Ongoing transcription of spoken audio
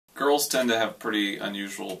Girls tend to have pretty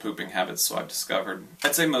unusual pooping habits, so I've discovered.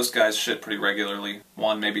 I'd say most guys shit pretty regularly,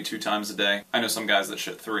 1, maybe 2 times a day. I know some guys that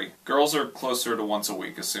shit 3. Girls are closer to once a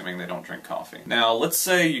week, assuming they don't drink coffee. Now, let's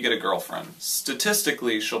say you get a girlfriend.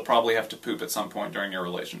 Statistically, she'll probably have to poop at some point during your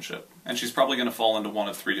relationship. And she's probably going to fall into one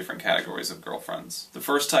of 3 different categories of girlfriends. The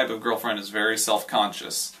first type of girlfriend is very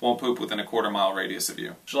self-conscious, won't poop within a quarter-mile radius of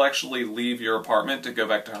you. She'll actually leave your apartment to go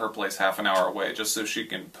back to her place half an hour away just so she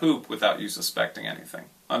can poop without you suspecting anything.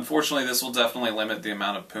 Unfortunately, this will definitely limit the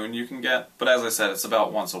amount of poon you can get, but as I said, it's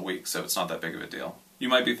about once a week, so it's not that big of a deal. You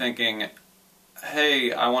might be thinking,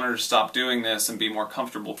 hey, I want her to stop doing this and be more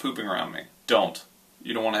comfortable pooping around me. Don't.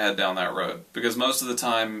 You don't want to head down that road. Because most of the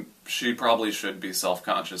time, she probably should be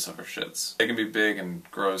self-conscious of her shits. They can be big and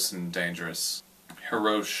gross and dangerous.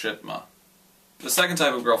 Hiroshitma. The second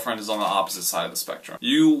type of girlfriend is on the opposite side of the spectrum.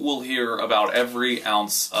 You will hear about every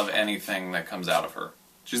ounce of anything that comes out of her.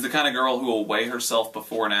 She's the kind of girl who will weigh herself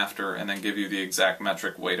before and after and then give you the exact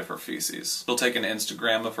metric weight of her feces. She'll take an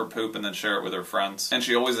Instagram of her poop and then share it with her friends. And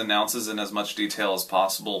she always announces in as much detail as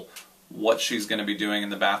possible what she's going to be doing in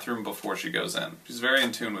the bathroom before she goes in. She's very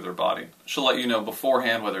in tune with her body. She'll let you know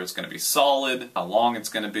beforehand whether it's going to be solid, how long it's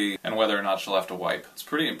going to be, and whether or not she'll have to wipe. It's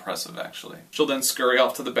pretty impressive, actually. She'll then scurry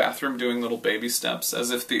off to the bathroom doing little baby steps,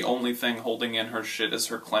 as if the only thing holding in her shit is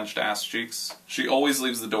her clenched ass cheeks. She always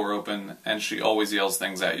leaves the door open, and she always yells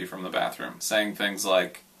things at you from the bathroom, saying things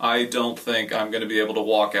like, I don't think I'm going to be able to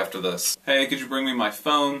walk after this. Hey, could you bring me my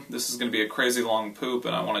phone? This is going to be a crazy long poop,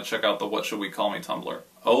 and I want to check out the What Should We Call Me Tumblr.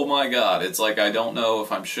 Oh my god, it's like I don't know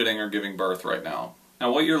if I'm shitting or giving birth right now.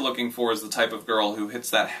 Now what you're looking for is the type of girl who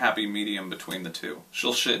hits that happy medium between the two.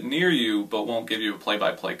 She'll shit near you, but won't give you a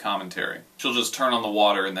play-by-play commentary. She'll just turn on the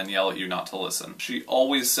water and then yell at you not to listen. She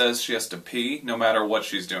always says she has to pee, no matter what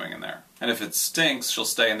she's doing in there. And if it stinks, she'll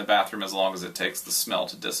stay in the bathroom as long as it takes the smell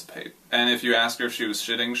to dissipate. And if you ask her if she was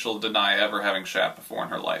shitting, she'll deny ever having shat before in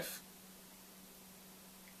her life.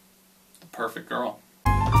 The perfect girl.